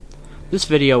This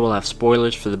video will have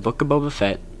spoilers for the Book of Boba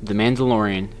Fett, The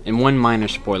Mandalorian, and one minor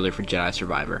spoiler for Jedi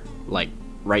Survivor, like,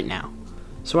 right now.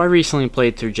 So I recently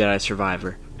played through Jedi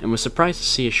Survivor, and was surprised to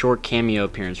see a short cameo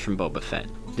appearance from Boba Fett.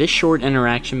 This short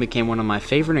interaction became one of my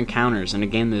favorite encounters in a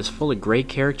game that is full of great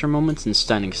character moments and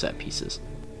stunning set pieces.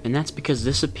 And that's because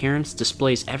this appearance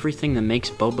displays everything that makes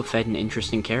Boba Fett an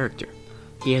interesting character.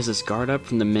 He has his guard up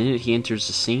from the minute he enters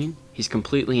the scene, he's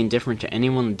completely indifferent to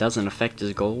anyone that doesn't affect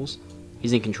his goals,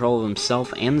 he's in control of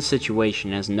himself and the situation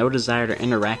and has no desire to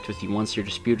interact with you once your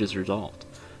dispute is resolved.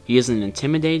 He isn't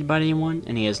intimidated by anyone,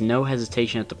 and he has no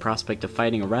hesitation at the prospect of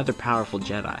fighting a rather powerful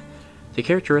Jedi. The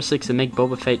characteristics that make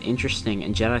Boba Fett interesting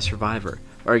in Jedi Survivor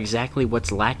are exactly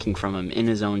what's lacking from him in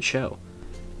his own show.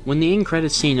 When the end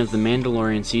credits scene of the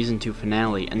Mandalorian Season 2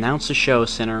 finale announced a show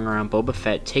centering around Boba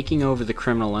Fett taking over the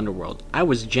criminal underworld, I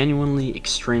was genuinely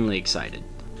extremely excited.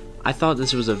 I thought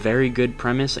this was a very good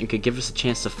premise and could give us a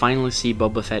chance to finally see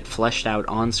Boba Fett fleshed out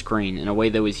on screen in a way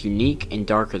that was unique and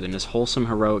darker than his wholesome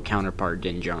heroic counterpart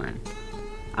Din Djarin.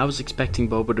 I was expecting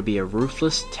Boba to be a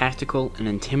ruthless, tactical, and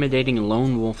intimidating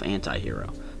lone wolf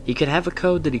anti-hero. He could have a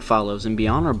code that he follows and be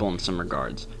honorable in some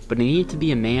regards, but he needed to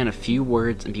be a man of few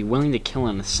words and be willing to kill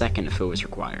in a second if it was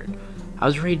required. I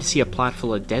was ready to see a plot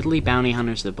full of deadly bounty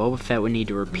hunters that Boba Fett would need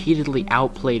to repeatedly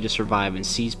outplay to survive and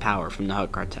seize power from the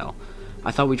Hutt cartel. I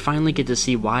thought we'd finally get to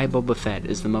see why Boba Fett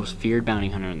is the most feared bounty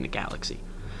hunter in the galaxy.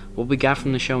 What we got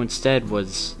from the show instead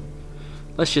was,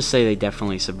 let's just say they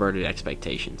definitely subverted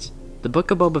expectations. The Book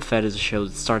of Boba Fett is a show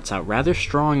that starts out rather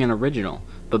strong and original,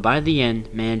 but by the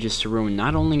end manages to ruin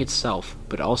not only itself,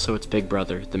 but also its big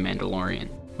brother, The Mandalorian.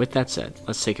 With that said,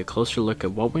 let's take a closer look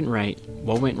at what went right,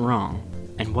 what went wrong,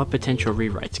 and what potential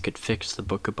rewrites could fix the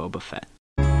Book of Boba Fett.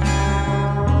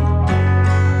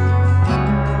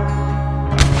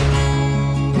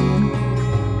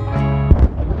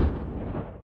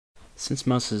 Since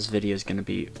most of this video is going to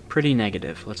be pretty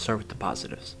negative, let's start with the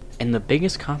positives. And the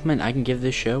biggest compliment I can give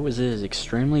this show is it is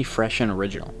extremely fresh and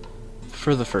original.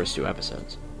 For the first 2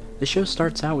 episodes. The show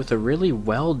starts out with a really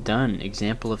well done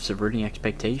example of subverting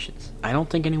expectations. I don't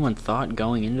think anyone thought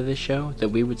going into this show that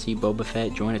we would see Boba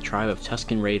Fett join a tribe of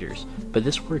Tusken Raiders, but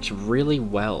this works really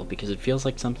well because it feels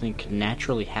like something could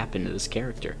naturally happen to this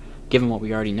character, given what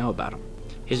we already know about him.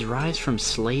 His rise from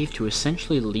slave to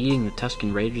essentially leading the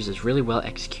Tusken Raiders is really well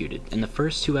executed, and the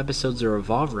first 2 episodes that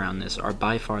revolve around this are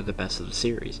by far the best of the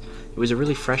series. It was a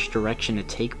really fresh direction to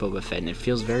take Boba Fett, and it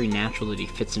feels very natural that he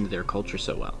fits into their culture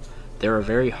so well. They are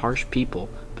very harsh people,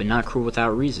 but not cruel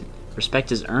without reason.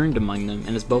 Respect is earned among them,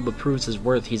 and as Boba proves his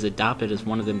worth, he's adopted as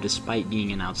one of them despite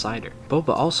being an outsider.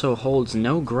 Boba also holds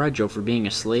no grudge over being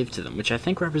a slave to them, which I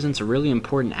think represents a really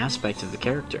important aspect of the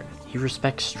character. He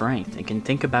respects strength, and can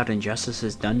think about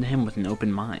injustices done to him with an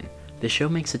open mind. The show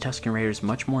makes the Tusken Raiders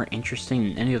much more interesting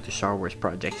than any other Star Wars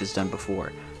project has done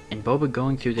before, and Boba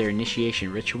going through their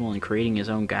initiation ritual and creating his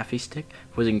own gaffi stick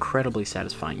was incredibly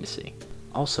satisfying to see.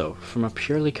 Also, from a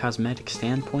purely cosmetic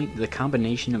standpoint, the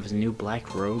combination of his new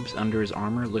black robes under his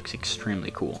armor looks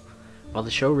extremely cool. While the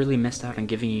show really missed out on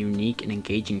giving a unique and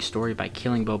engaging story by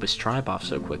killing Boba's tribe off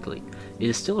so quickly, it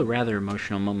is still a rather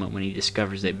emotional moment when he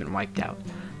discovers they've been wiped out.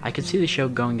 I could see the show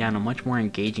going down a much more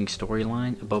engaging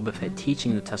storyline of Boba Fett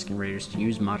teaching the Tusken Raiders to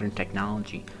use modern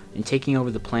technology and taking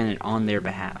over the planet on their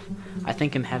behalf. I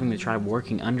think him having the tribe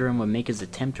working under him would make his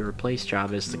attempt to replace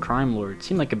Jabba as the crime lord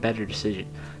seem like a better decision.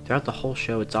 Throughout the whole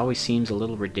show, it always seems a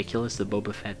little ridiculous that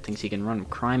Boba Fett thinks he can run a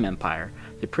crime empire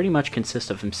that pretty much consists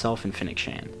of himself and Fennec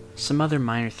Shand. Some other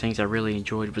minor things I really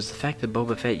enjoyed was the fact that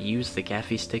Boba Fett used the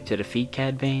gaffi stick to defeat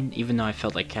Cad Bane, even though I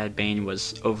felt like Cad Bane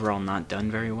was overall not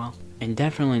done very well. And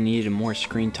definitely needed more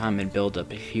screen time and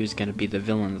build-up if he was going to be the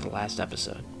villain of the last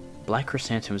episode. Black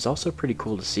Chrysanthemum was also pretty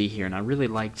cool to see here, and I really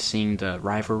liked seeing the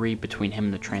rivalry between him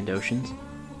and the Trandoshans.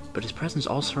 But his presence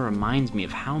also reminds me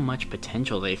of how much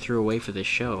potential they threw away for this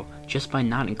show just by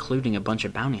not including a bunch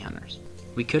of bounty hunters.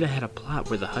 We could have had a plot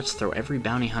where the Hutts throw every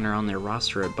bounty hunter on their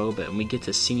roster at Boba, and we get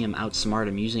to see him outsmart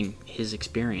him using his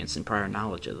experience and prior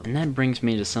knowledge of them. And that brings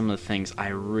me to some of the things I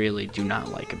really do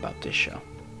not like about this show.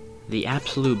 The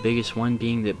absolute biggest one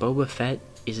being that Boba Fett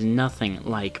is nothing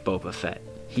like Boba Fett.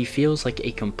 He feels like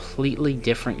a completely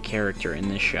different character in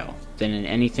this show than in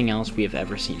anything else we have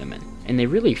ever seen him in. And they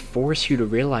really force you to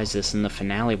realize this in the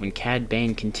finale when Cad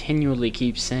Bane continually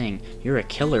keeps saying, "You're a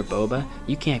killer, Boba.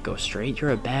 You can't go straight.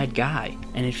 You're a bad guy."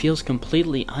 And it feels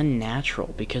completely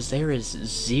unnatural because there is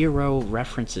zero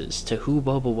references to who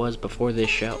Boba was before this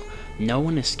show. No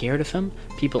one is scared of him.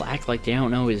 People act like they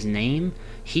don't know his name.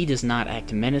 He does not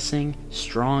act menacing,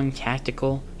 strong,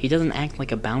 tactical. He doesn't act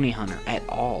like a bounty hunter at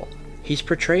all. He's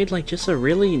portrayed like just a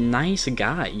really nice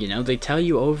guy, you know? They tell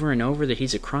you over and over that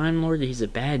he's a crime lord, that he's a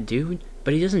bad dude,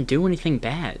 but he doesn't do anything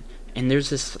bad. And there's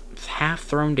this half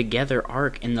thrown together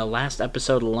arc in the last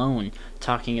episode alone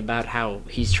talking about how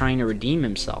he's trying to redeem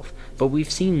himself. But we've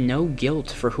seen no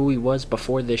guilt for who he was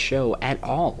before this show at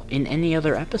all in any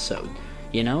other episode.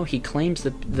 You know, he claims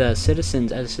the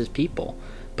citizens as his people.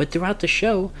 But throughout the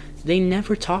show, they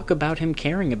never talk about him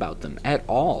caring about them at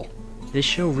all. This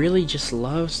show really just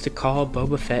loves to call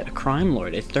Boba Fett a crime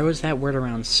lord. It throws that word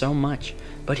around so much.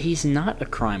 But he's not a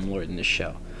crime lord in this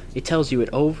show. It tells you it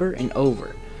over and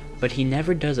over. But he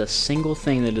never does a single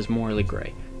thing that is morally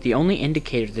gray. The only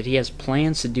indicator that he has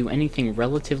plans to do anything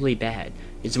relatively bad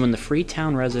is when the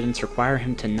Freetown residents require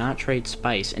him to not trade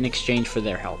spice in exchange for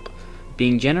their help.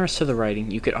 Being generous to the writing,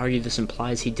 you could argue this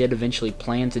implies he did eventually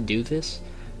plan to do this,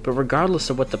 but regardless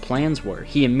of what the plans were,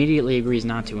 he immediately agrees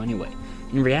not to anyway.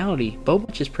 In reality,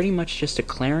 Boba is pretty much just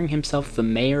declaring himself the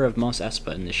mayor of Mos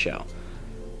Espa in this show.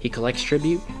 He collects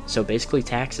tribute, so basically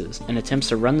taxes, and attempts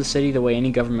to run the city the way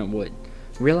any government would.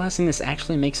 Realizing this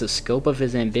actually makes the scope of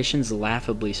his ambitions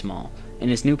laughably small, and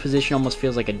his new position almost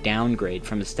feels like a downgrade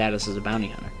from his status as a bounty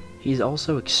hunter. He's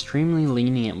also extremely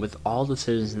lenient with all the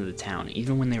citizens of the town,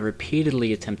 even when they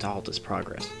repeatedly attempt to halt his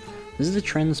progress. This is a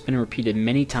trend that's been repeated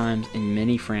many times in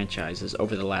many franchises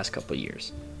over the last couple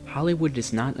years. Hollywood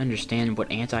does not understand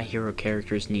what anti-hero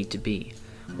characters need to be.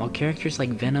 While characters like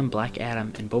Venom, Black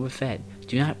Adam, and Boba Fett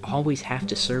do not always have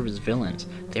to serve as villains,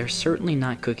 they are certainly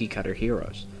not cookie-cutter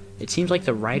heroes. It seems like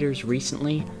the writers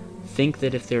recently think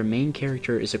that if their main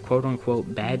character is a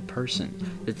quote-unquote bad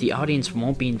person, that the audience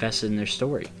won't be invested in their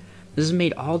story. This has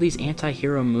made all these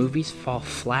anti-hero movies fall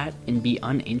flat and be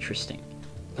uninteresting.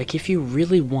 Like, if you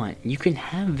really want, you can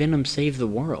have Venom save the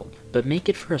world, but make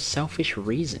it for a selfish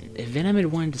reason. If Venom had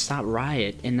wanted to stop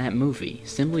Riot in that movie,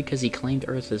 simply because he claimed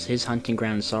Earth as his hunting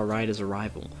ground and saw Riot as a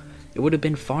rival, it would have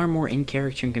been far more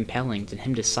in-character and compelling than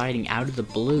him deciding out of the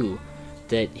blue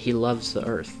that he loves the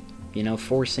Earth. You know,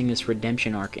 forcing this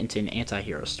redemption arc into an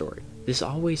anti-hero story. This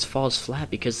always falls flat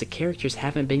because the characters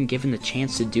haven't been given the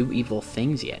chance to do evil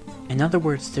things yet. In other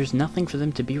words, there's nothing for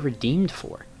them to be redeemed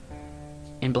for.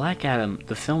 In Black Adam,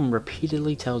 the film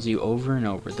repeatedly tells you over and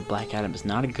over that Black Adam is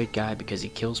not a good guy because he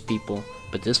kills people,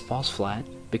 but this falls flat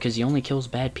because he only kills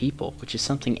bad people, which is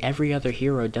something every other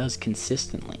hero does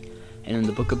consistently. And in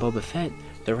the Book of Boba Fett,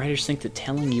 the writers think that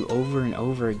telling you over and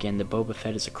over again that Boba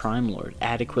Fett is a crime lord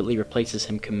adequately replaces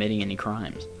him committing any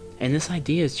crimes. And this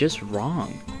idea is just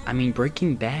wrong. I mean,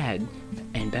 Breaking Bad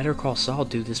and Better Call Saul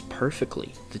do this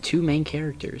perfectly. The two main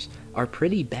characters are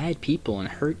pretty bad people and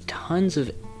hurt tons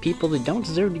of people that don't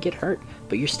deserve to get hurt,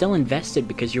 but you're still invested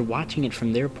because you're watching it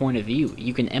from their point of view.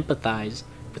 You can empathize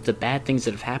with the bad things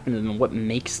that have happened to them and what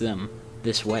makes them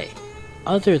this way.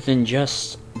 Other than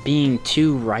just being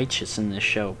too righteous in this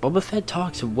show, Boba Fett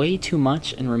talks way too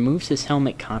much and removes his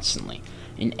helmet constantly.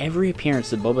 In every appearance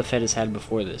that Boba Fett has had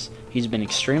before this, he's been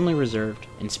extremely reserved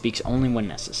and speaks only when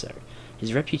necessary.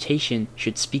 His reputation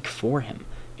should speak for him,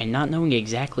 and not knowing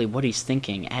exactly what he's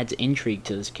thinking adds intrigue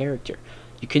to this character.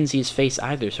 You couldn't see his face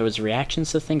either, so his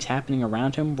reactions to things happening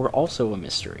around him were also a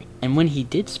mystery. And when he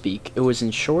did speak, it was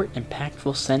in short,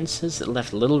 impactful sentences that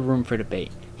left little room for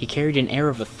debate. He carried an air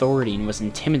of authority and was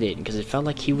intimidating because it felt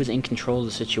like he was in control of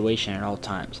the situation at all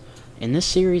times. In this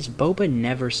series, Boba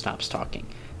never stops talking.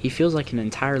 He feels like an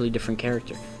entirely different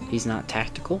character. He's not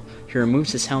tactical, he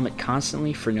removes his helmet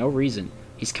constantly for no reason.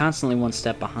 He's constantly one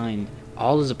step behind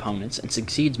all his opponents and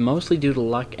succeeds mostly due to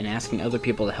luck and asking other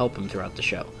people to help him throughout the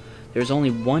show. There's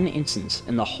only one instance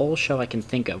in the whole show I can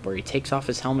think of where he takes off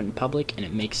his helmet in public and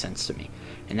it makes sense to me.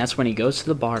 And that's when he goes to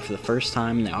the bar for the first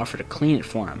time and they offer to clean it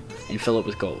for him and fill it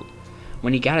with gold.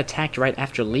 When he got attacked right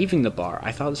after leaving the bar,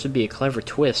 I thought this would be a clever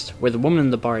twist where the woman in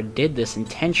the bar did this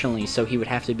intentionally so he would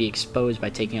have to be exposed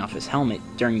by taking off his helmet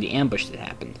during the ambush that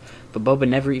happened. But Boba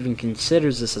never even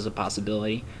considers this as a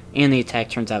possibility, and the attack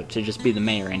turns out to just be the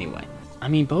mayor anyway. I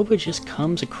mean, Boba just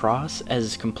comes across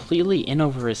as completely in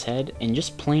over his head and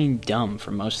just plain dumb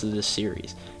for most of this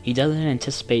series. He doesn't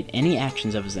anticipate any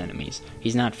actions of his enemies.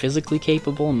 He's not physically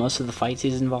capable in most of the fights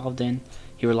he's involved in.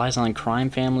 He relies on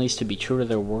crime families to be true to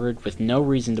their word with no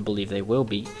reason to believe they will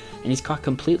be, and he's caught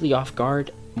completely off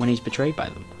guard when he's betrayed by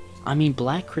them. I mean,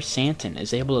 Black Chrysanthemum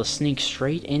is able to sneak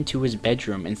straight into his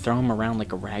bedroom and throw him around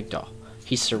like a rag doll.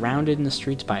 He's surrounded in the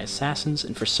streets by assassins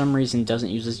and for some reason doesn't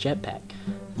use his jetpack.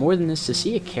 More than this, to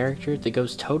see a character that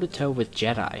goes toe-to-toe with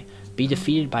Jedi be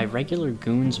defeated by regular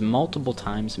goons multiple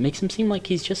times makes him seem like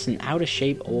he's just an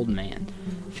out-of-shape old man.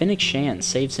 Fennec Shand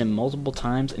saves him multiple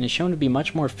times and is shown to be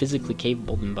much more physically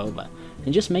capable than Boba,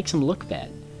 and just makes him look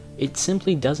bad. It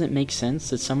simply doesn't make sense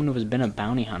that someone who has been a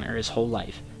bounty hunter his whole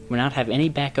life would not have any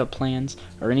backup plans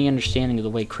or any understanding of the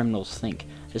way criminals think,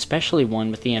 especially one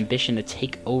with the ambition to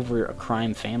take over a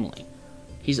crime family.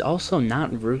 He's also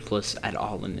not ruthless at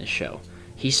all in this show.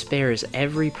 He spares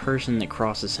every person that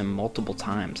crosses him multiple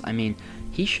times. I mean,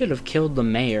 he should have killed the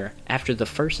mayor after the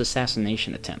first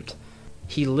assassination attempt.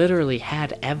 He literally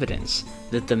had evidence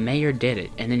that the mayor did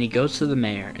it, and then he goes to the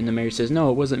mayor, and the mayor says, "No,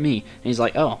 it wasn't me." And he's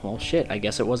like, "Oh, well shit, I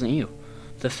guess it wasn't you."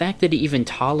 The fact that he even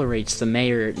tolerates the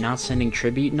mayor not sending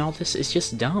tribute and all this is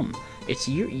just dumb. It's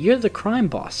you're the crime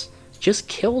boss. Just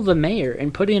kill the mayor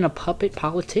and put in a puppet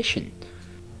politician.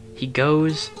 He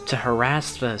goes to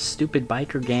harass the stupid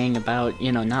biker gang about,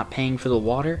 not paying for the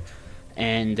water,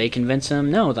 and they convince him,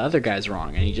 no, the other guy's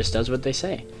wrong, and he just does what they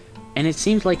say. And it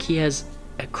seems like he has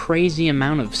a crazy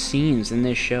amount of scenes in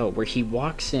this show where he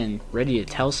walks in ready to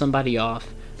tell somebody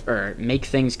off or make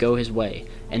things go his way,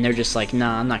 and they're just like,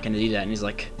 nah, I'm not going to do that. And he's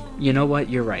like, you know what,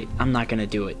 you're right, I'm not going to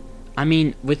do it. I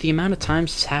mean, with the amount of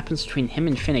times this happens between him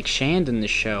and Fennec Shand in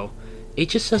this show, it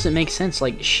just doesn't make sense.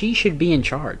 Like, she should be in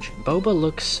charge. Boba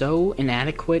looks so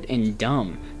inadequate and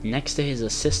dumb next to his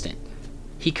assistant.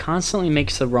 He constantly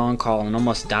makes the wrong call and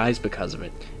almost dies because of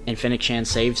it, and Fennec Shand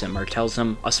saves him or tells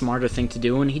him a smarter thing to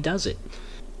do and he does it.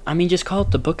 I mean, just call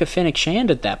it the Book of Fennec Shand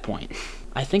at that point.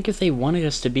 I think if they wanted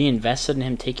us to be invested in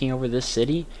him taking over this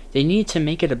city, they needed to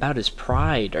make it about his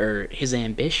pride or his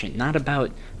ambition, not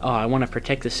about, oh, I want to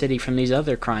protect the city from these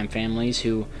other crime families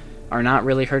who are not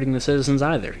really hurting the citizens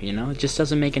either, It just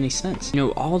doesn't make any sense.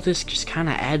 All this just kind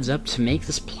of adds up to make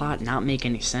this plot not make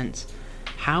any sense.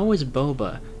 How is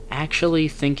Boba actually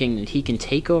thinking that he can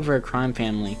take over a crime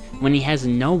family when he has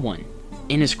no one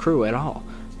in his crew at all?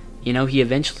 He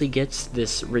eventually gets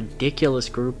this ridiculous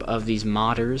group of these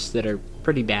modders that are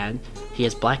pretty bad. He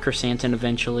has Black Chrysanthemum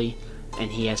eventually,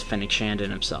 and he has Fennec Shand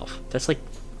himself. That's like,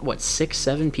 6,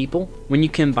 7 people? When you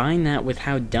combine that with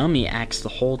how dumb he acts the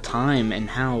whole time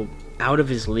and how out of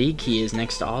his league he is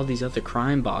next to all these other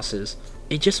crime bosses,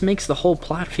 it just makes the whole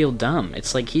plot feel dumb.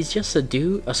 It's like he's just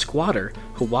a squatter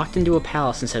who walked into a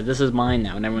palace and said, this is mine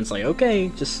now, and everyone's like,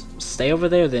 okay, just stay over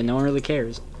there then, no one really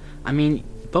cares. I mean,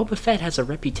 Boba Fett has a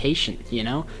reputation,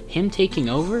 Him taking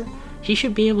over, he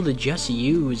should be able to just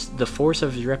use the force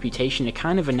of his reputation to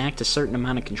kind of enact a certain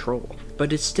amount of control.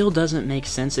 But it still doesn't make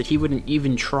sense that he wouldn't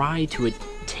even try to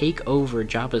take over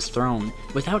Jabba's throne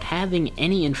without having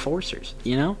any enforcers,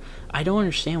 I don't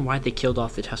understand why they killed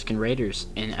off the Tusken Raiders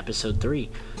in episode 3,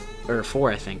 or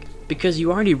 4 I think. Because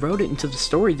you already wrote it into the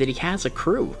story that he has a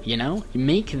crew, You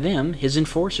make them his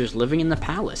enforcers living in the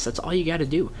palace. That's all you gotta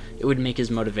do. It would make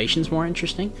his motivations more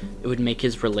interesting, it would make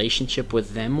his relationship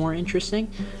with them more interesting,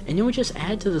 and it would just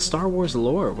add to the Star Wars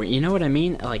lore, where, you know what I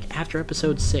mean? Like, after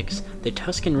episode 6, the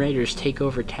Tusken Raiders take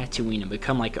over Tatooine and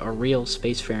become like a real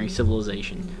spacefaring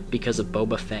civilization because of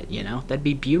Boba Fett, That'd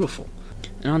be beautiful.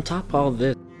 And on top of all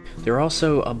this, there are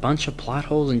also a bunch of plot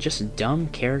holes and just dumb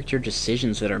character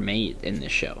decisions that are made in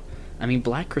this show. I mean,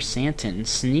 Black Chrysanthemum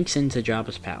sneaks into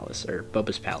Jabba's palace, or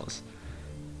Boba's palace.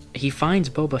 He finds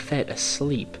Boba Fett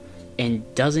asleep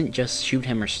and doesn't just shoot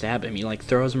him or stab him. He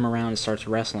throws him around and starts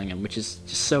wrestling him, which is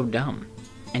just so dumb.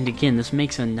 And again, this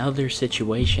makes another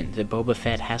situation that Boba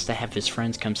Fett has to have his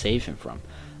friends come save him from.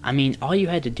 I mean, all you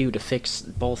had to do to fix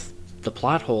both the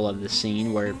plot hole of this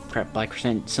scene, where Black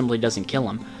Chrysanthemum simply doesn't kill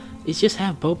him, is just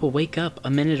have Boba wake up a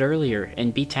minute earlier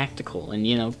and be tactical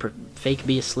and, fake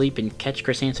be asleep and catch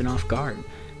Chrysanthemum off guard.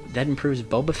 That improves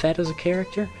Boba Fett as a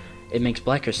character. It makes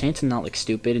Black Chrysanthemum not look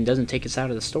stupid and doesn't take us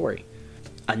out of the story.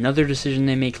 Another decision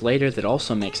they make later that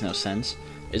also makes no sense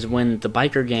is when the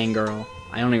biker gang girl,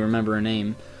 I only remember her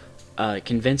name,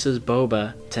 convinces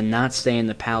Boba to not stay in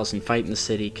the palace and fight in the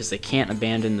city because they can't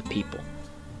abandon the people.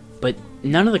 But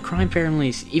none of the crime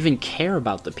families even care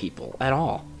about the people at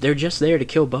all. They're just there to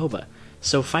kill Boba.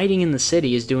 So fighting in the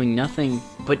city is doing nothing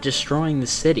but destroying the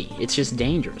city. It's just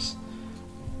dangerous.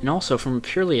 And also, from a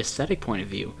purely aesthetic point of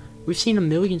view, we've seen a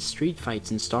million street fights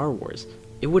in Star Wars.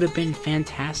 It would have been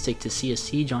fantastic to see a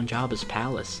siege on Jabba's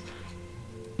palace.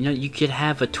 You could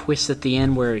have a twist at the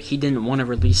end where he didn't want to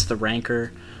release the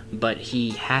Rancor, but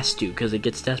he has to because it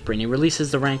gets desperate, and he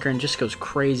releases the Rancor and just goes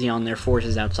crazy on their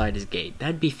forces outside his gate.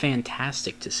 That'd be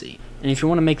fantastic to see. And if you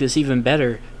want to make this even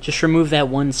better, just remove that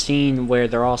one scene where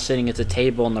they're all sitting at the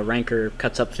table and the Rancor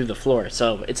cuts up through the floor,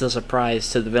 so it's a surprise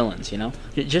to the villains,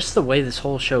 Just the way this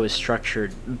whole show is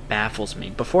structured baffles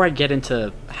me. Before I get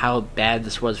into how bad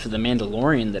this was for The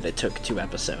Mandalorian that it took 2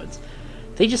 episodes,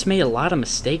 they just made a lot of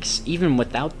mistakes even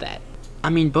without that. I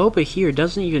mean, Boba here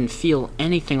doesn't even feel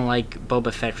anything like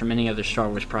Boba Fett from any other Star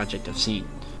Wars project I've seen.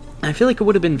 I feel like it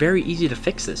would have been very easy to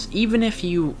fix this, even if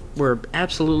you were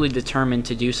absolutely determined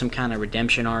to do some kind of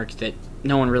redemption arc that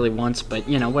no one really wants, but,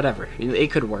 whatever. It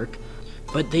could work.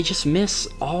 But they just miss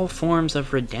all forms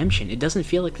of redemption. It doesn't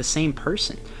feel like the same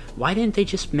person. Why didn't they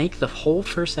just make the whole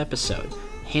first episode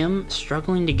him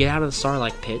struggling to get out of the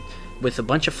Sarlacc pit with a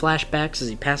bunch of flashbacks as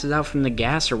he passes out from the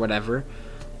gas or whatever,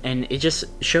 and it just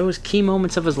shows key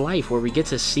moments of his life where we get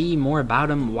to see more about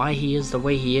him, why he is the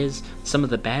way he is, some of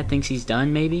the bad things he's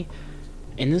done maybe.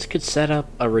 And this could set up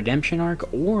a redemption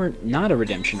arc or not a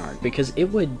redemption arc, because it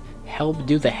would help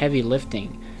do the heavy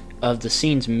lifting of the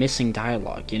scene's missing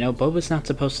dialogue. Boba's not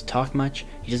supposed to talk much,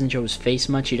 he doesn't show his face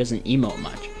much, he doesn't emote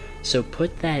much. So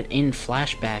put that in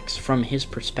flashbacks from his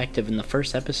perspective in the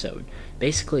first episode.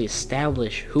 Basically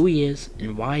establish who he is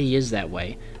and why he is that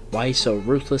way, why he's so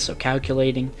ruthless, so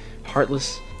calculating,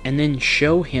 heartless, and then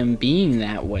show him being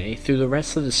that way through the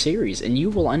rest of the series, and you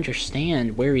will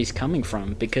understand where he's coming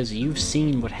from because you've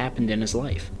seen what happened in his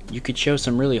life. You could show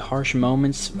some really harsh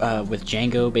moments with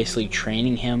Jango basically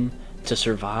training him to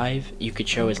survive. You could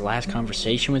show his last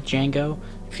conversation with Jango.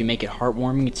 If you make it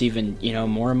heartwarming, it's even,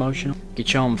 more emotional. You could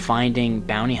show him finding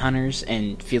bounty hunters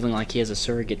and feeling like he has a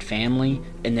surrogate family,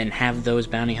 and then have those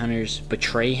bounty hunters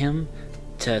betray him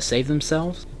to save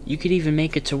themselves. You could even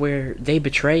make it to where they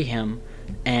betray him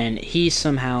and he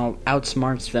somehow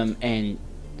outsmarts them and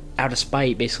out of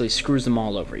spite basically screws them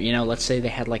all over. Let's say they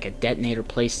had like a detonator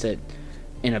placed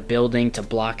in a building to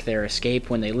block their escape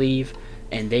when they leave,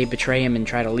 and they betray him and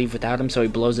try to leave without him, so he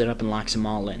blows it up and locks them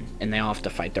all in, and they all have to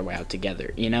fight their way out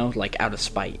together, like out of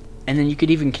spite. And then you could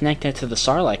even connect that to the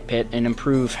Sarlacc pit and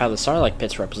improve how the Sarlacc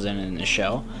pit's represented in the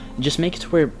show. Just make it to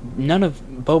where none of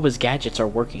Boba's gadgets are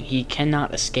working. He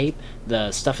cannot escape.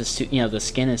 The stuff is too, the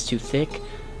skin is too thick.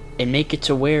 And make it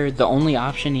to where the only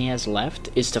option he has left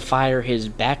is to fire his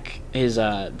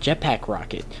jetpack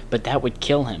rocket, but that would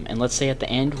kill him. And let's say at the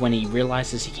end, when he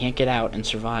realizes he can't get out and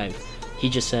survive, he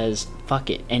just says,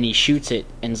 fuck it, and he shoots it,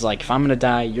 and is like, if I'm gonna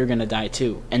die, you're gonna die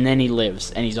too. And then he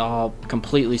lives, and he's all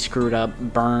completely screwed up,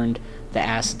 burned, the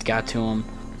acid's got to him.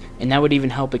 And that would even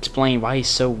help explain why he's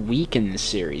so weak in this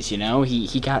series,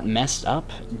 He got messed up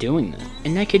doing this.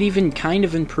 And that could even kind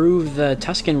of improve the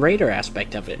Tusken Raider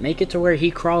aspect of it. Make it to where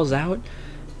he crawls out,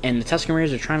 and the Tusken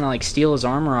Raiders are trying to, steal his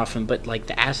armor off him, but,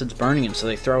 the acid's burning him, so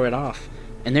they throw it off.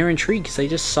 And they're intrigued because they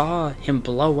just saw him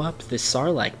blow up this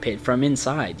Sarlacc pit from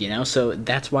inside, so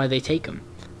that's why they take him.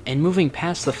 And moving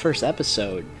past the first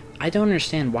episode, I don't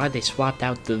understand why they swapped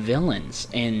out the villains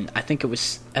in, I think it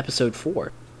was episode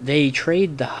 4. They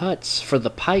trade the Hutts for the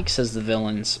Pikes as the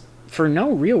villains for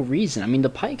no real reason. I mean, the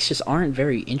Pikes just aren't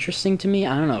very interesting to me.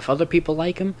 I don't know if other people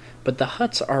like them, but the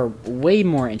Hutts are way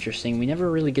more interesting. We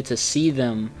never really get to see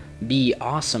them be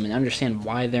awesome and understand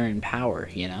why they're in power,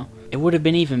 It would have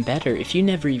been even better if you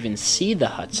never even see the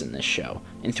Hutts in this show.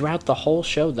 And throughout the whole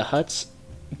show, the Hutts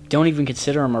don't even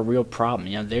consider them a real problem.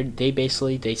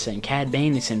 They send Cad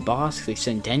Bane, they send Bossk, they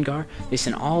send Dengar, they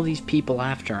send all these people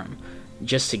after him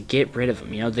just to get rid of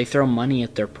him. They throw money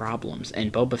at their problems,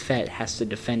 and Boba Fett has to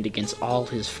defend against all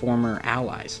his former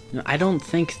allies. I don't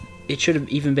think it should have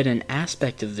even been an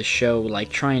aspect of the show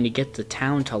trying to get the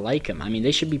town to like him. I mean,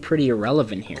 they should be pretty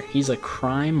irrelevant here. He's a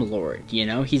crime lord,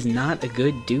 he's not a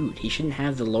good dude. He shouldn't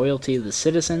have the loyalty of the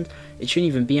citizens. It shouldn't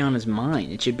even be on his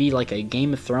mind. It should be like a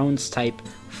Game of Thrones type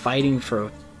fighting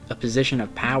for a position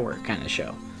of power kind of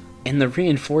show. And the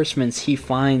reinforcements he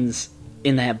finds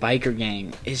in that biker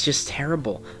gang is just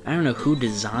terrible. I don't know who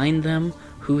designed them,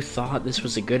 who thought this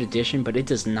was a good addition, but it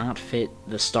does not fit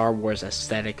the Star Wars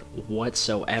aesthetic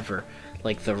whatsoever.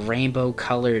 The rainbow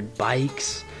colored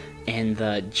bikes and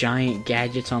the giant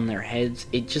gadgets on their heads,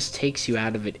 it just takes you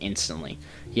out of it instantly.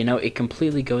 It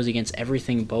completely goes against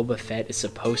everything Boba Fett is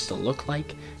supposed to look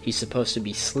like. He's supposed to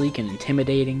be sleek and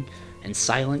intimidating and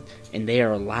silent, and they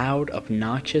are loud,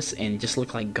 obnoxious, and just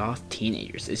look like goth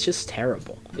teenagers. It's just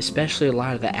terrible. Especially a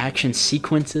lot of the action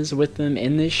sequences with them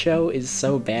in this show is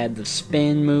so bad. The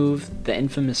spin move, the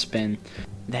infamous spin,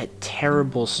 that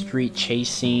terrible street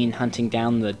chase scene hunting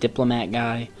down the diplomat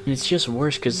guy. And it's just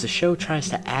worse because the show tries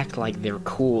to act like they're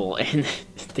cool, and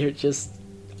they're just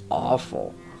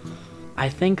awful. I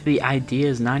think the idea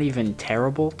is not even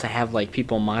terrible to have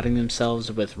people modding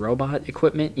themselves with robot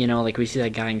equipment, we see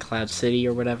that guy in Cloud City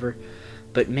or whatever.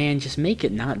 But man, just make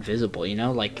it not visible,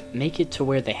 make it to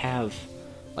where they have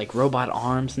robot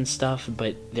arms and stuff,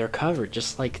 but they're covered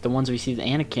just like the ones we see with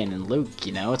Anakin and Luke,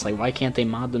 it's why can't they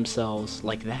mod themselves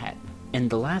like that? And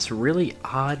the last really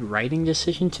odd writing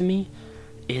decision to me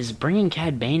is bringing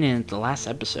Cad Bane in at the last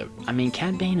episode. I mean,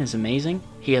 Cad Bane is amazing.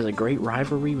 He has a great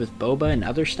rivalry with Boba and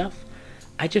other stuff.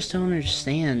 I just don't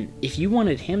understand. If you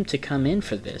wanted him to come in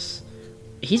for this,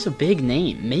 he's a big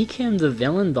name. Make him the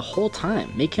villain the whole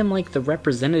time. Make him like the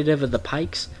representative of the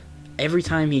Pikes every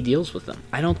time he deals with them.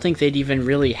 I don't think they'd even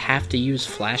really have to use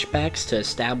flashbacks to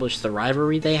establish the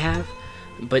rivalry they have,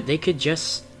 but they could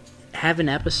just have an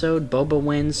episode, Boba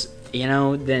wins,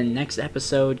 then next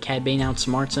episode, Cad Bane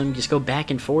outsmarts him, just go back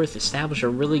and forth, establish a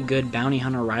really good bounty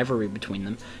hunter rivalry between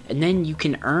them, and then you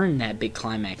can earn that big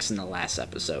climax in the last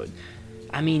episode.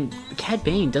 I mean, Cad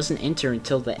Bane doesn't enter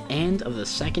until the end of the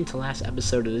second to last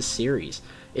episode of this series.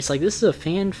 It's like, this is a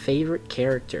fan favorite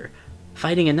character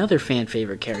fighting another fan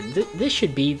favorite character. This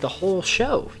should be the whole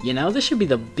show, This should be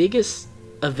the biggest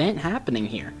event happening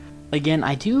here. Again,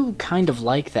 I do kind of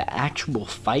like the actual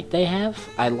fight they have.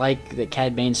 I like that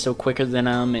Cad Bane's still quicker than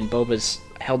him, and Boba's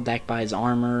held back by his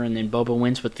armor, and then Boba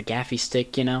wins with the gaffy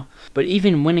stick, But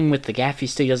even winning with the gaffy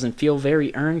stick doesn't feel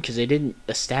very earned, because they didn't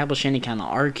establish any kind of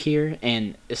arc here,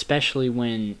 and especially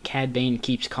when Cad Bane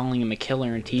keeps calling him a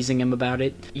killer and teasing him about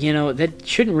it. That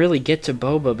shouldn't really get to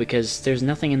Boba, because there's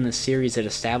nothing in this series that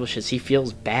establishes he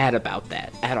feels bad about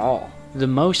that at all. The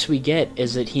most we get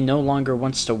is that he no longer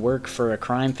wants to work for a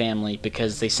crime family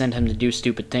because they send him to do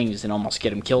stupid things and almost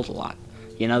get him killed a lot.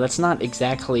 That's not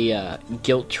exactly a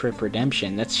guilt trip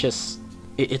redemption. That's just,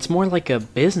 it's more like a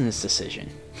business decision.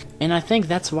 And I think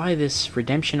that's why this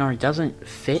redemption arc doesn't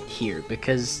fit here,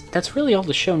 because that's really all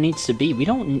the show needs to be.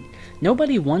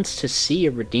 Nobody wants to see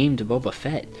a redeemed Boba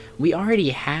Fett. We already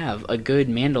have a good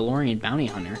Mandalorian bounty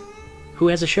hunter who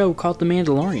has a show called The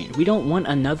Mandalorian. We don't want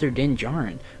another Din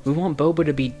Djarin. We want Boba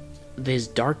to be his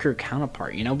darker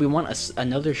counterpart, We want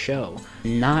another show,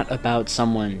 not about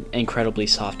someone incredibly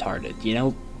soft-hearted,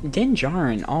 Din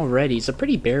Djarin already is a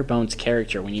pretty bare-bones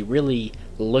character when you really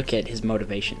look at his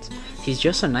motivations. He's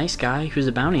just a nice guy who's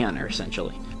a bounty hunter,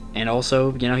 essentially. And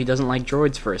also, he doesn't like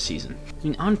droids for a season.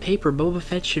 On paper, Boba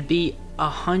Fett should be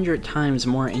 100 times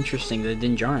more interesting than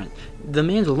Din Djarin. The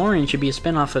Mandalorian should be a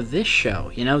spinoff of this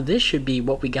show. This should be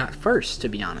what we got first, to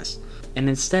be honest. And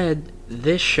instead,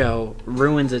 this show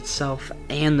ruins itself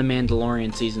and The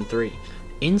Mandalorian Season 3.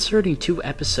 Inserting 2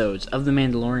 episodes of The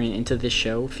Mandalorian into this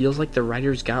show feels like the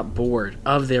writers got bored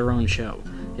of their own show.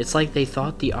 It's like they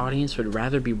thought the audience would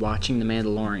rather be watching The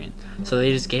Mandalorian, so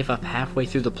they just gave up halfway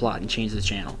through the plot and changed the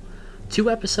channel. 2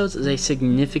 episodes is a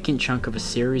significant chunk of a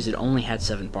series that only had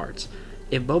 7 parts.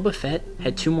 If Boba Fett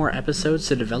had 2 more episodes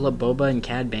to develop Boba and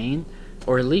Cad Bane,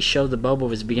 or at least show that Boba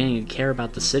was beginning to care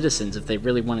about the citizens if they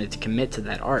really wanted to commit to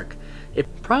that arc,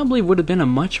 it probably would have been a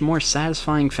much more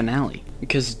satisfying finale.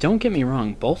 Because don't get me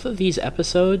wrong, both of these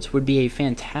episodes would be a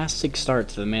fantastic start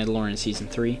to The Mandalorian Season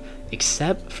 3,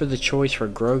 except for the choice where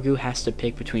Grogu has to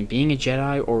pick between being a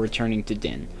Jedi or returning to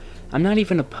Din. I'm not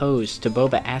even opposed to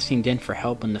Boba asking Din for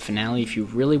help in the finale if you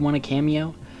really want a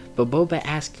cameo, but Boba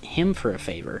asks him for a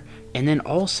favor, and then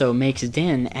also makes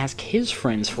Din ask his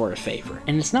friends for a favor.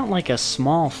 And it's not like a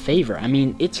small favor,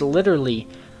 it's literally,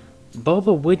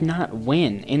 Boba would not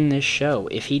win in this show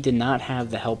if he did not have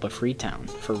the help of Freetown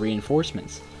for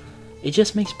reinforcements. It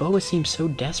just makes Boba seem so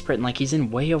desperate and like he's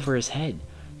in way over his head.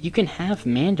 You can have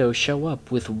Mando show up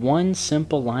with one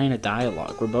simple line of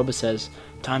dialogue where Boba says,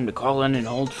 "Time to call in an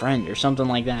old friend," or something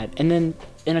like that, and then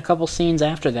in a couple scenes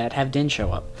after that have Din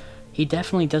show up. He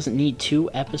definitely doesn't need 2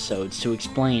 episodes to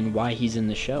explain why he's in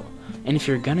the show. And if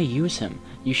you're gonna use him,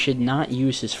 you should not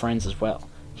use his friends as well.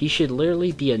 He should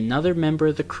literally be another member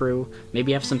of the crew,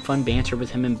 maybe have some fun banter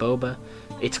with him and Boba.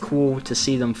 It's cool to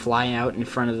see them fly out in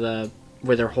front of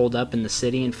where they're holed up in the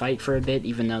city and fight for a bit,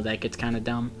 even though that gets kinda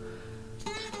dumb.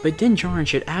 But Din Djarin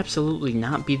should absolutely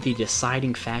not be the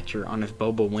deciding factor on if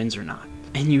Boba wins or not.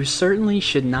 And you certainly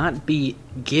should not be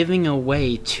giving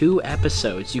away 2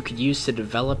 episodes you could use to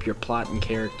develop your plot and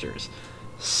characters,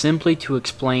 simply to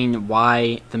explain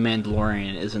why The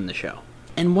Mandalorian is in the show.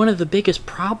 And one of the biggest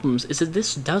problems is that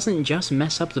this doesn't just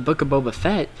mess up the Book of Boba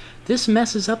Fett, this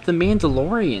messes up The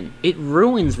Mandalorian. It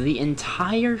ruins the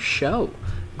entire show.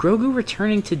 Grogu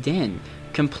returning to Din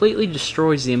completely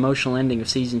destroys the emotional ending of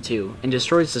Season 2, and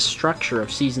destroys the structure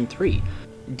of Season 3.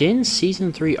 Din's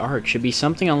Season 3 arc should be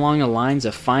something along the lines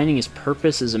of finding his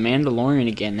purpose as a Mandalorian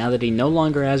again now that he no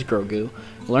longer has Grogu,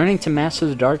 learning to master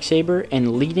the Darksaber,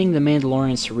 and leading the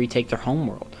Mandalorians to retake their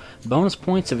homeworld. Bonus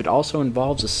points if it also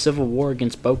involves a civil war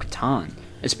against Bo-Katan,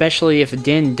 especially if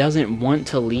Din doesn't want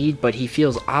to lead but he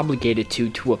feels obligated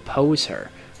to oppose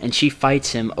her, and she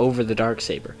fights him over the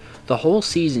Darksaber. The whole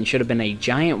season should have been a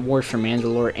giant war for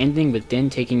Mandalore, ending with Din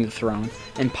taking the throne,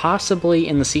 and possibly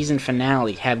in the season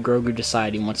finale have Grogu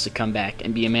decide he wants to come back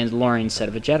and be a Mandalorian instead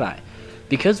of a Jedi.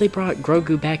 Because they brought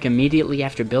Grogu back immediately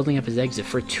after building up his exit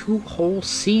for 2 whole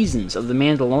seasons of The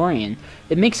Mandalorian,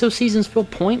 it makes those seasons feel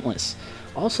pointless.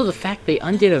 Also, the fact they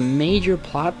undid a major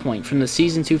plot point from the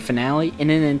Season 2 finale in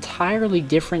an entirely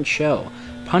different show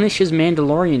punishes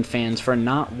Mandalorian fans for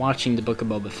not watching the Book of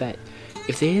Boba Fett.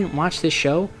 If they didn't watch this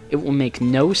show, it will make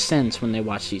no sense when they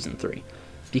watch Season 3.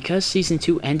 Because Season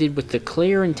 2 ended with the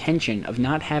clear intention of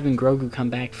not having Grogu come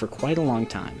back for quite a long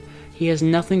time, he has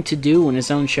nothing to do in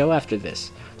his own show after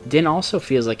this. Din also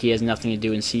feels like he has nothing to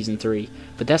do in Season 3,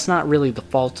 but that's not really the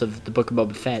fault of the Book of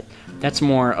Boba Fett. That's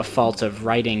more a fault of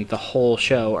writing the whole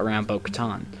show around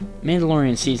Bo-Katan.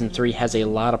 Mandalorian Season 3 has a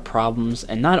lot of problems,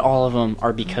 and not all of them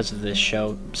are because of this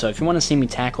show, so if you want to see me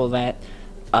tackle that,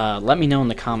 let me know in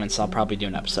the comments. I'll probably do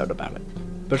an episode about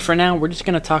it. But for now, we're just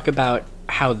going to talk about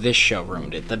how this show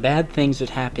ruined it. The bad things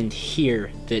that happened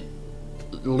here that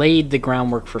laid the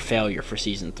groundwork for failure for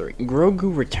Season 3.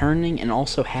 Grogu returning and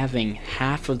also having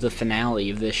half of the finale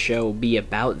of this show be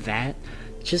about that,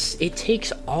 it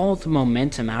takes all the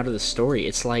momentum out of the story.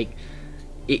 It's like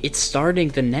it's starting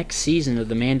the next season of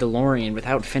The Mandalorian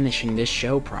without finishing this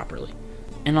show properly.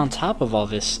 And on top of all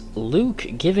this, Luke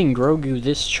giving Grogu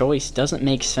this choice doesn't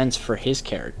make sense for his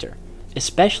character,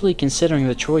 especially considering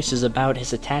the choice is about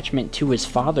his attachment to his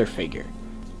father figure.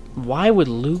 Why would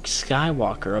Luke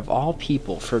Skywalker, of all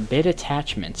people, forbid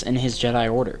attachments in his Jedi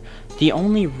Order? The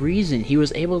only reason he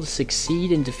was able to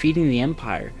succeed in defeating the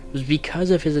Empire was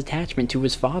because of his attachment to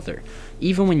his father.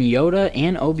 Even when Yoda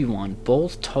and Obi-Wan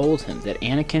both told him that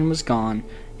Anakin was gone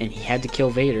and he had to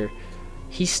kill Vader,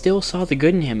 he still saw the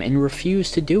good in him and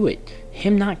refused to do it.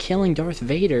 Him not killing Darth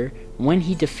Vader when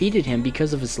he defeated him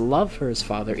because of his love for his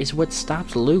father is what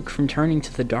stopped Luke from turning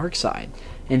to the dark side.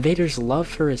 And Vader's love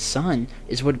for his son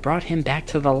is what brought him back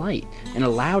to the light and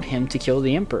allowed him to kill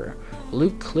the Emperor.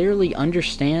 Luke clearly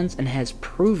understands and has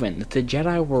proven that the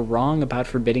Jedi were wrong about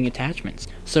forbidding attachments.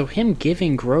 So him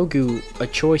giving Grogu a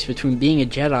choice between being a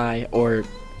Jedi or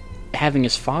having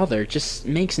his father just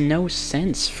makes no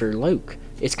sense for Luke.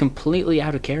 It's completely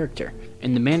out of character.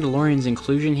 And the Mandalorian's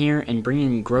inclusion here and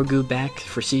bringing Grogu back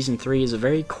for Season 3 is a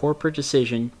very corporate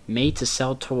decision made to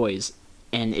sell toys,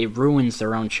 and it ruins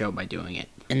their own show by doing it.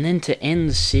 And then to end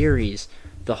the series,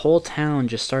 the whole town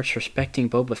just starts respecting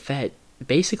Boba Fett,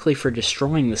 basically for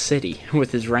destroying the city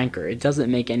with his rancor. It doesn't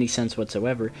make any sense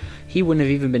whatsoever. He wouldn't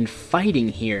have even been fighting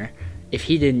here if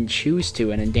he didn't choose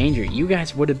to and endanger. You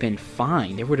guys would have been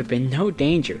fine. There would have been no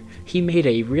danger. He made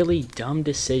a really dumb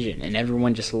decision, and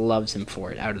everyone just loves him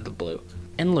for it out of the blue.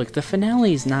 And look, the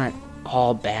finale is not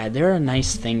all bad. There are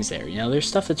nice things there. There's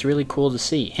stuff that's really cool to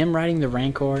see. Him riding the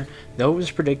Rancor, though it was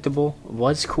predictable,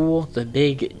 was cool. The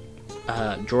big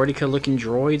Droideka-looking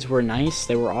droids were nice.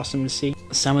 They were awesome to see.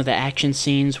 Some of the action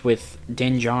scenes with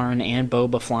Din Djarin and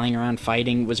Boba flying around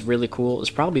fighting was really cool. It was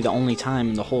probably the only time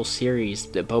in the whole series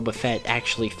that Boba Fett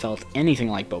actually felt anything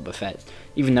like Boba Fett,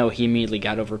 even though he immediately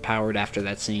got overpowered after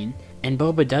that scene. And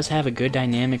Boba does have a good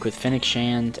dynamic with Fennec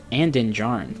Shand and Din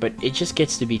Djarin, but it just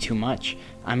gets to be too much.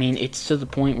 I mean, it's to the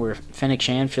point where Fennec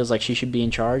Shand feels like she should be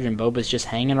in charge and Boba's just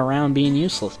hanging around being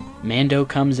useless. Mando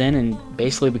comes in and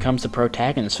basically becomes the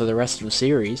protagonist for the rest of the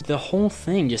series. The whole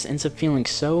thing just ends up feeling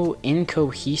so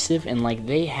incohesive and like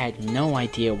they had no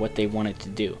idea what they wanted to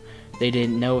do. They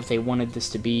didn't know if they wanted this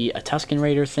to be a Tusken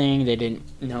Raider thing. They didn't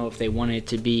know if they wanted it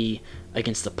to be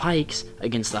against the Pikes,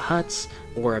 against the Hutts,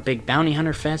 or a big bounty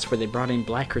hunter fest where they brought in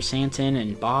Black Chrysanthemum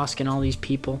and Bosk and all these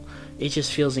people. It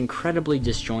just feels incredibly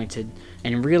disjointed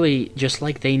and really just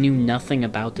like they knew nothing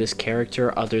about this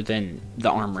character other than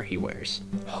the armor he wears.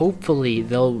 Hopefully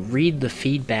they'll read the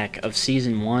feedback of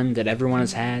Season 1 that everyone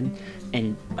has had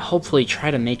and hopefully try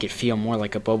to make it feel more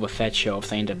like a Boba Fett show if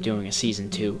they end up doing a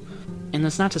Season 2. And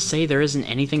that's not to say there isn't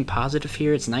anything positive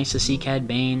here. It's nice to see Cad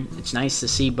Bane. It's nice to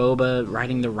see Boba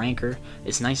riding the Rancor.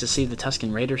 It's nice to see the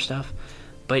Tusken Raider stuff.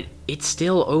 But it's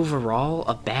still overall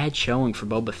a bad showing for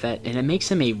Boba Fett, and it makes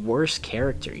him a worse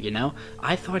character,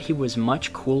 I thought he was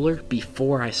much cooler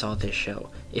before I saw this show.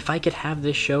 If I could have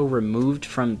this show removed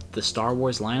from the Star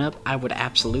Wars lineup, I would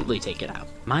absolutely take it out.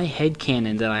 My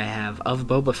headcanon that I have of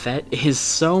Boba Fett is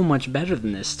so much better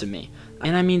than this to me.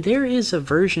 And I mean, there is a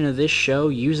version of this show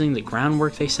using the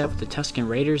groundwork they set with the Tusken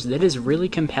Raiders that is really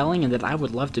compelling and that I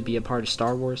would love to be a part of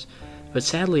Star Wars. But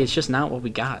sadly, it's just not what we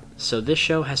got. So this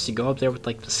show has to go up there with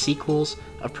like the sequels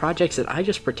of projects that I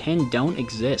just pretend don't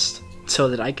exist so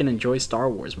that I can enjoy Star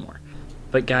Wars more.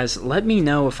 But guys, let me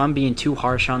know if I'm being too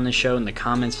harsh on this show in the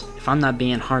comments, if I'm not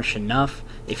being harsh enough.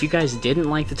 If you guys didn't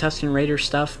like the Tusken Raider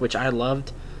stuff, which I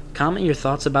loved, comment your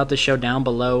thoughts about the show down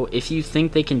below. If you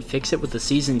think they can fix it with the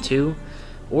Season 2,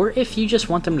 or if you just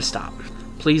want them to stop.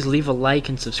 Please leave a like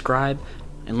and subscribe,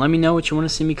 and let me know what you want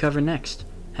to see me cover next.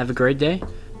 Have a great day,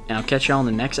 and I'll catch y'all in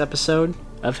the next episode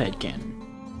of Headcanon.